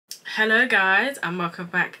Hello guys, and welcome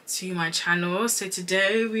back to my channel. So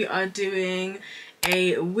today we are doing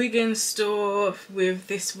a wig install with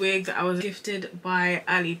this wig that I was gifted by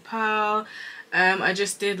alipearl. I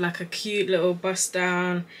just did like a cute little bust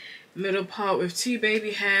down middle part with two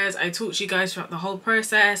baby hairs. I taught you guys throughout the whole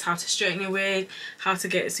process how to straighten your wig, how to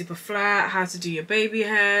get it super flat, how to do your baby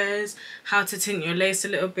hairs, how to tint your lace a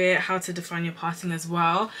little bit, how to define your parting as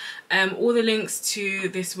well. All the links to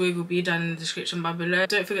this wig will be down in the description bar below.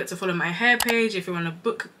 Don't forget to follow my hair page if you want to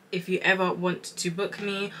book, if you ever want to book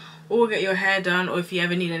me or get your hair done, or if you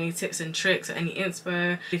ever need any tips and tricks or any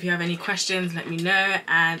inspo. If you have any questions, let me know,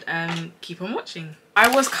 and keep on watching. I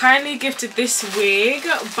was kindly gifted this wig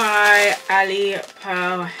by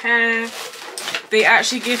alipearl hair. They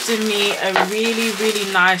actually gifted me a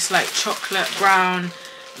really nice like chocolate brown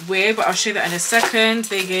wig, but I'll show you that in a second.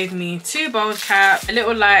 They gave me two bold caps, a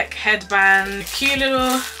little like headband, a cute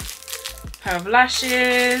little pair of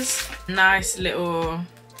lashes, nice little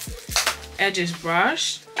edges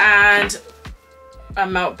brush, and a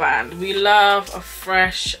melt band. We love a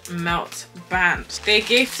fresh melt band. They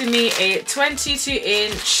gifted me a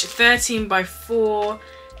 22-inch 13x4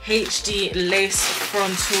 HD lace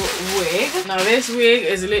frontal wig. Now this wig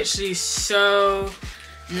is literally so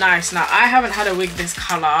nice. Now I haven't had a wig this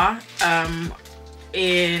color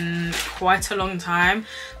in quite a long time,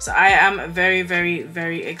 so I am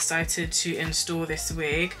very excited to install this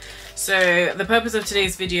wig. So the purpose of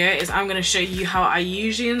today's video is I'm going to show you how I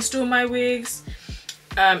usually install my wigs.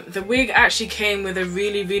 The wig actually came with a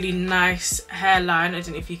really nice hairline. I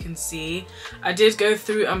don't know if you can see. I did go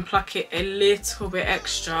through and pluck it a little bit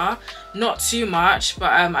extra, not too much,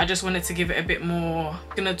 but I just wanted to give it a bit more.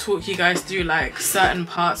 I'm gonna talk you guys through like certain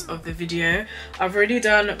parts of the video. I've already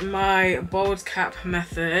done my bold cap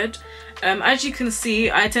method. As you can see,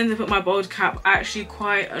 I tend to put my bold cap actually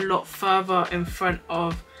quite a lot further in front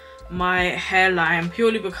of my hairline,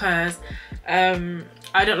 purely because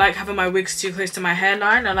I don't like having my wigs too close to my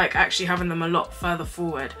hairline. I like actually having them a lot further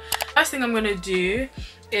forward. First thing I'm going to do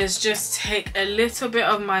is just take a little bit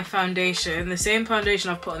of my foundation, the same foundation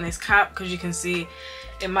I've put on this cap, because you can see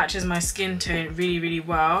it matches my skin tone really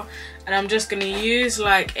well, and I'm just going to use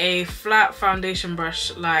like a flat foundation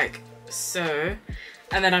brush like so,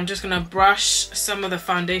 and then I'm just going to brush some of the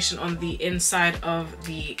foundation on the inside of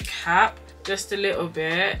the cap, just a little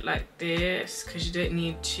bit like this, because you don't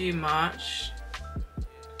need too much.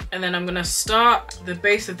 And then I'm going to start the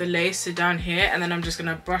base of the lace, so down here, and then I'm just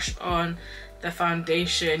going to brush on the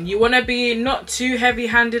foundation. You want to be not too heavy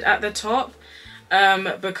handed at the top,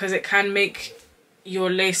 because it can make your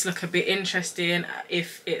lace look a bit interesting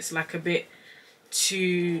if it's like a bit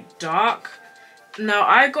too dark. Now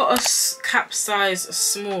I got a cap size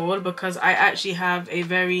small because I actually have a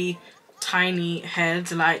very tiny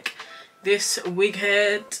head. Like this wig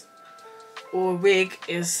head or wig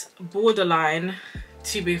is borderline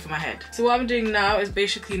too big for my head. So what I'm doing now is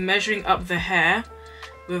basically measuring up the hair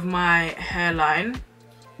with my hairline,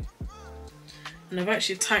 and I've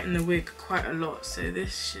actually tightened the wig quite a lot, so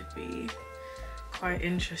this should be quite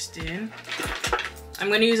interesting. I'm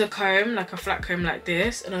going to use a comb, like a flat comb like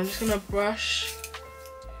this, and I'm just going to brush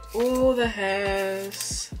all the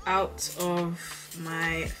hairs out of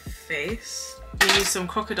my face. I use some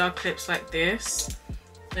crocodile clips like this,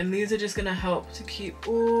 and these are just going to help to keep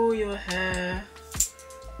all your hair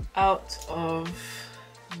out of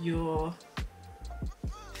your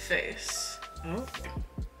face. Oh.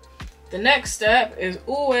 The next step is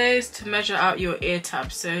always to measure out your ear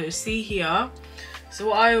tabs. So see here, so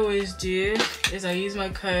what I always do is I use my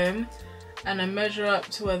comb and I measure up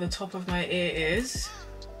to where the top of my ear is,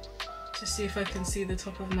 to see if I can see the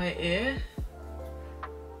top of my ear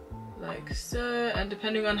like so. And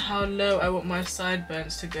depending on how low I want my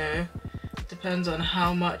sideburns to go, depends on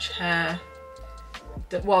how much hair,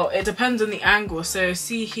 well, it depends on the angle. So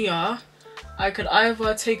see here, I could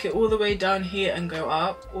either take it all the way down here and go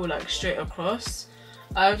up, or like straight across.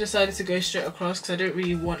 I've decided to go straight across because I don't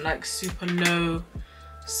really want like super low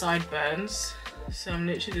sideburns. So I'm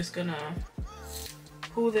literally just gonna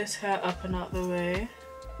pull this hair up and out the way.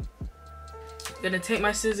 I'm gonna take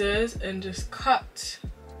my scissors and just cut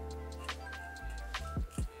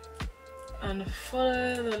and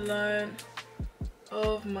follow the line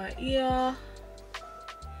of my ear,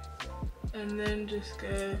 and then just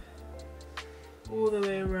go all the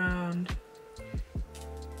way around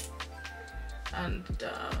and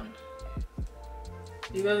down.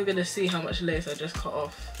 You guys are gonna see how much lace I just cut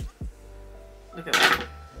off. Look at that,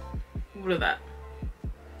 all of that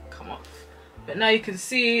come off. But now you can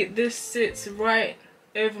see this sits right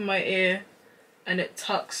over my ear, and it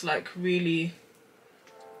tucks like really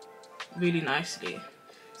nicely.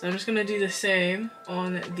 So I'm just gonna do the same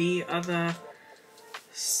on the other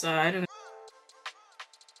side.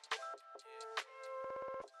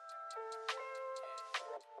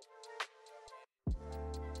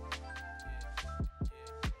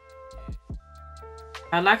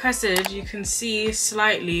 Like I said, you can see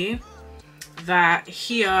slightly that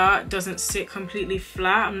here doesn't sit completely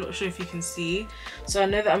flat. I'm not sure if you can see. So I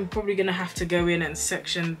know that I'm probably gonna have to go in and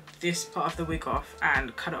section this part of the wig off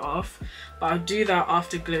and cut it off. But I'll do that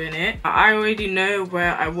after gluing it. I already know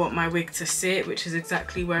where I want my wig to sit, which is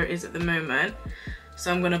exactly where it is at the moment.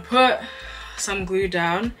 So I'm gonna put some glue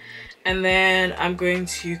down and then I'm going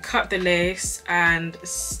to cut the lace and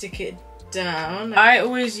stick it down. I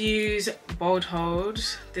always use Bold Hold.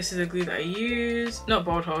 This is a glue that I use, not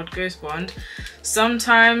Bold Hold, Ghost Bond.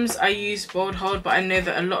 Sometimes I use Bold Hold, but I know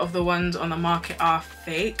that a lot of the ones on the market are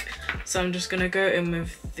fake. So I'm just gonna go in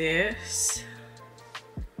with this.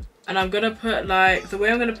 And I'm gonna put like, the way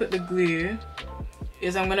I'm gonna put the glue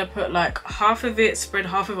is I'm gonna put like half of it, spread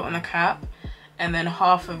half of it on the cap, and then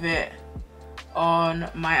half of it on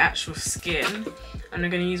my actual skin. And I'm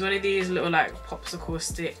going to use one of these little like popsicle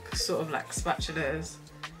stick sort of like spatulas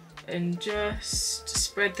and just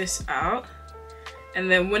spread this out. And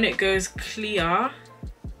then when it goes clear,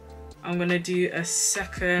 I'm going to do a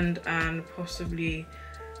second and possibly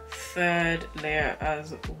third layer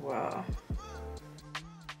as well.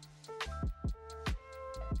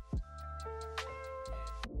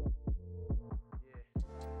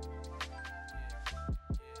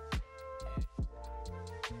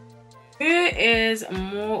 It is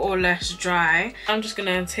more or less dry. I'm just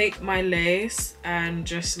gonna take my lace and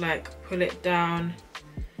just like pull it down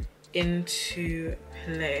into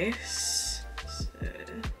place. So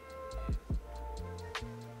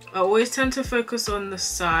I always tend to focus on the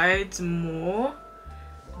sides more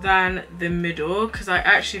than the middle, because I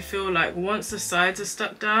actually feel like once the sides are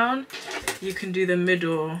stuck down, you can do the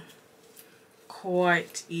middle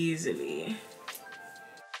quite easily.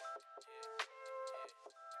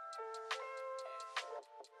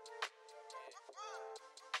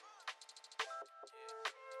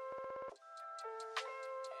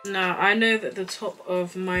 Now I know that the top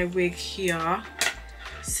of my wig here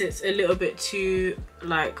sits a little bit too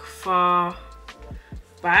like far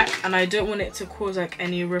back, and I don't want it to cause like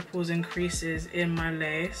any ripples and creases in my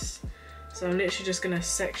lace. So I'm literally just gonna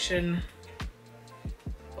section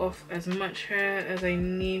off as much hair as I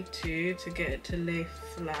need to get it to lay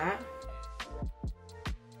flat.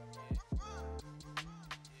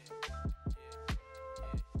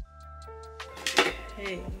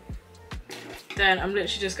 Okay. Then I'm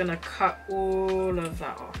literally just gonna cut all of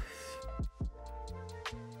that off.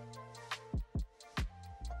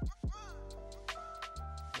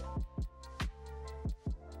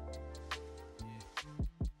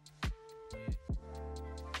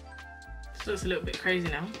 So it's a little bit crazy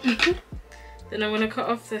now. Then I'm gonna cut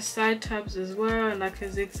off the side tabs as well in like a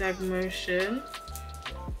zigzag motion,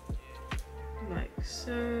 like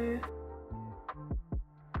so.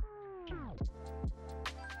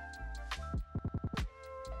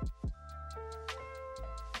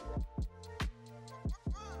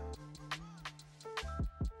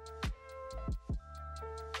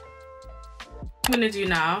 What I'm going to do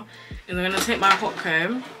now is I'm going to take my hot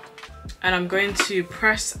comb and I'm going to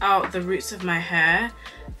press out the roots of my hair.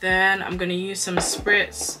 Then I'm going to use some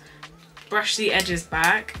spritz, brush the edges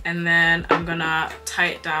back, and then I'm going to tie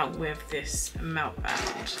it down with this melt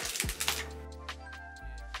band.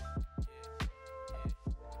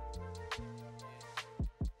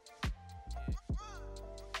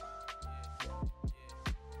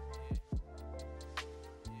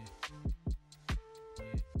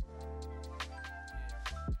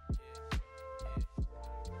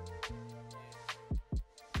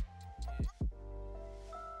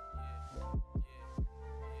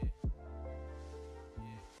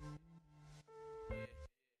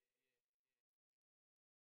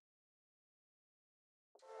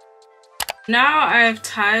 Now I've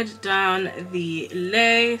tied down the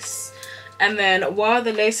lace, and then while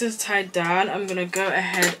the lace is tied down, I'm gonna go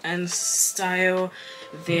ahead and style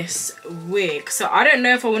this wig. So I don't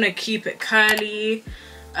know if I want to keep it curly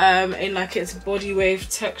in like its body wave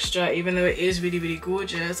texture, even though it is really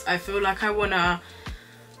gorgeous. I feel like I want to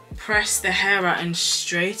press the hair out and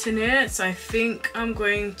straighten it. So I think I'm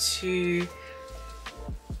going to,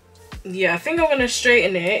 yeah, I think I'm going to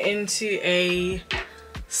straighten it into a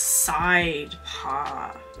side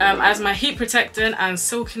part. As my heat protectant and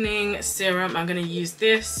silkening serum, I'm going to use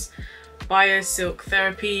this Bio Silk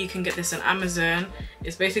Therapy. You can get this on Amazon.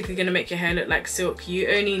 It's basically going to make your hair look like silk. You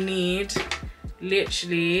only need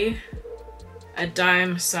literally a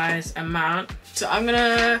dime size amount. So I'm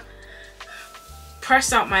gonna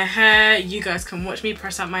press out my hair. You guys can watch me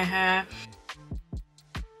press out my hair.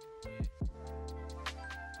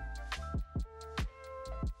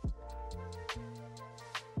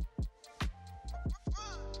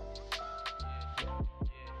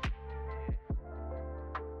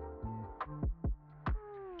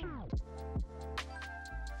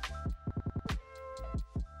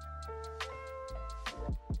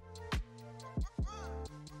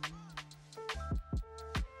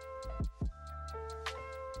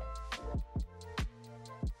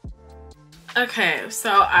 Okay,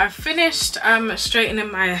 so I've finished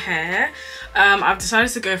straightening my hair. I've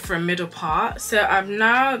decided to go for a middle part. So I'm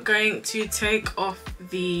now going to take off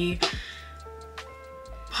the,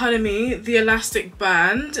 pardon me, the elastic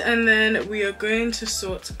band, and then we are going to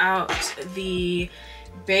sort out the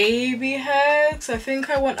baby hairs. I think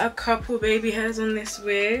I want a couple baby hairs on this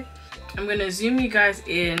wig. I'm gonna zoom you guys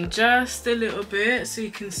in just a little bit so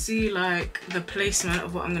you can see like the placement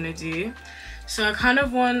of what I'm gonna do. So I kind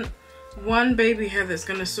of want one baby hair that's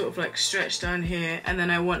gonna sort of like stretch down here, and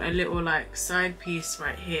then I want a little like side piece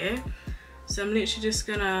right here. So I'm literally just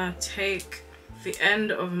gonna take the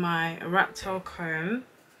end of my rat tail comb,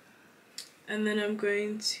 and then I'm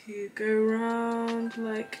going to go around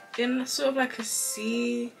like in sort of like a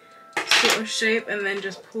C sort of shape, and then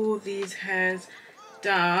just pull these hairs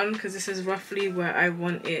down because this is roughly where I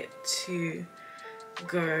want it to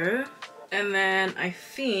go. And then I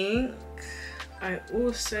think I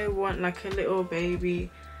also want like a little baby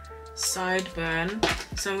sideburn,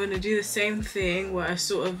 so I'm going to do the same thing where I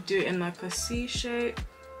sort of do it in like a C shape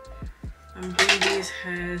and bring these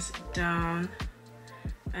hairs down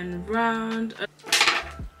and round. Okay.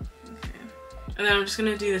 And then I'm just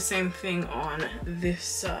going to do the same thing on this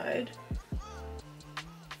side.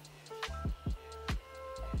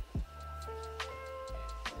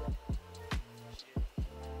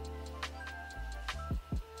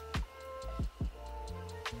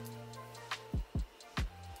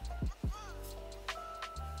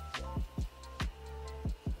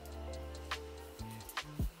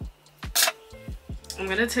 I'm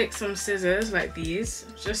gonna take some scissors like these,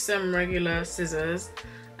 just some regular scissors,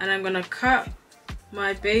 and I'm gonna cut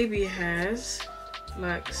my baby hairs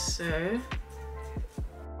like so.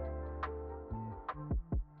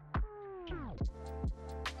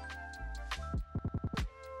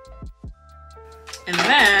 And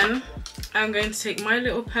then I'm going to take my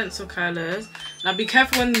little pencil curlers. Now be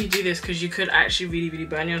careful when you do this because you could actually really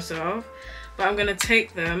burn yourself. But I'm going to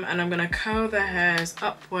take them and I'm going to curl the hairs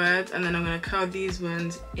upwards, and then I'm going to curl these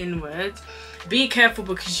ones inwards. Be careful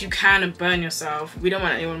because you can burn yourself. We don't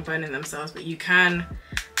want anyone burning themselves, but you can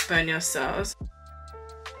burn yourselves.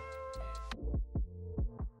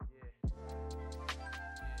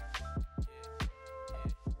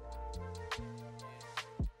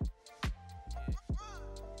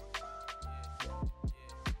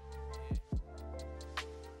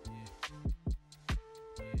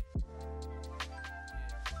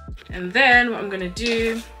 And then what I'm gonna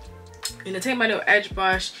do, I'm gonna take my little edge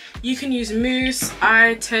brush. You can use mousse.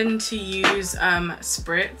 I tend to use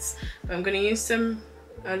spritz, but I'm gonna use a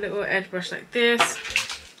little edge brush like this,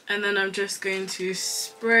 and then I'm just going to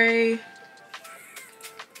spray,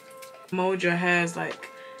 mold your hairs like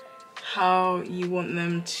how you want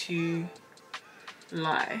them to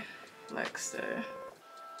lie, like so.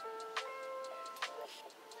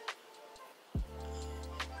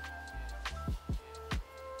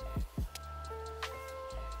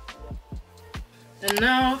 And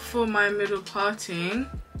now for my middle parting.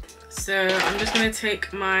 So I'm just going to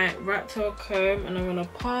take my rat tail comb and I'm going to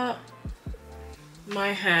part my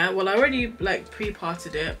hair. Well, I already like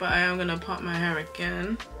pre-parted it, but I am going to part my hair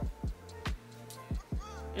again.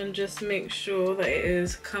 And just make sure that it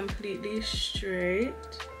is completely straight.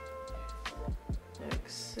 Like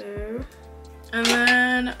so. And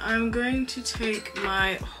then I'm going to take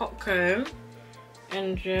my hot comb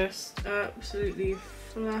and just absolutely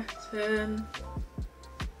flatten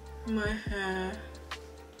my hair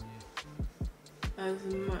as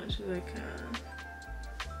much as I can.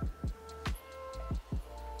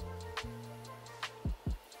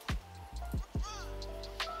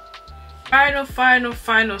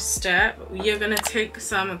 Final step, you're gonna take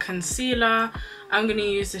some concealer. I'm gonna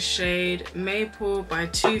use the shade Maple by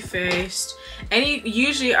Too Faced.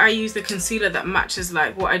 Usually I use the concealer that matches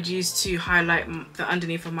like what I'd use to highlight the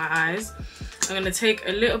underneath of my eyes. I'm gonna take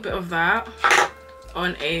a little bit of that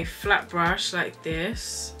on a flat brush like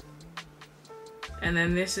this, and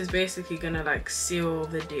then this is basically gonna like seal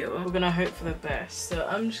the deal. We're gonna hope for the best. So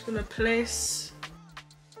I'm just gonna place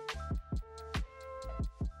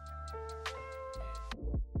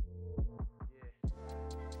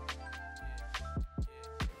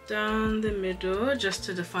down the middle just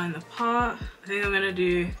to define the part. I think I'm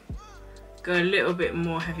gonna go a little bit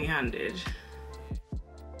more heavy-handed.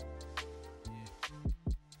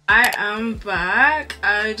 I am back.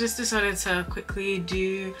 I just decided to quickly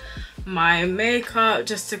do my makeup,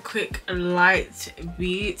 just a quick light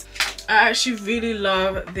beat. I actually really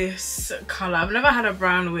love this color. I've never had a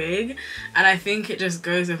brown wig and I think it just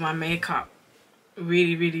goes with my makeup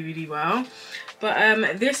really well.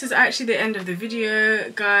 But this is actually the end of the video,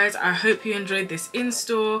 guys. I hope you enjoyed this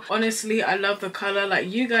install. Honestly, I love the color.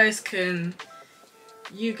 Like, you guys can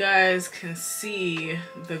see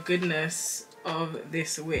the goodness of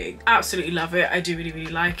this wig. Absolutely love it. I do really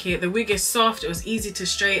like it. The wig is soft, it was easy to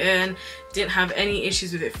straighten, didn't have any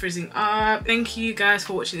issues with it frizzing up. Thank you guys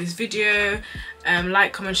for watching this video.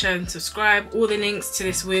 Like, comment, share and subscribe. All the links to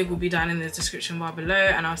this wig will be down in the description bar below,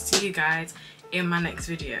 and I'll see you guys in my next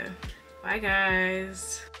video. Bye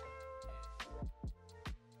guys.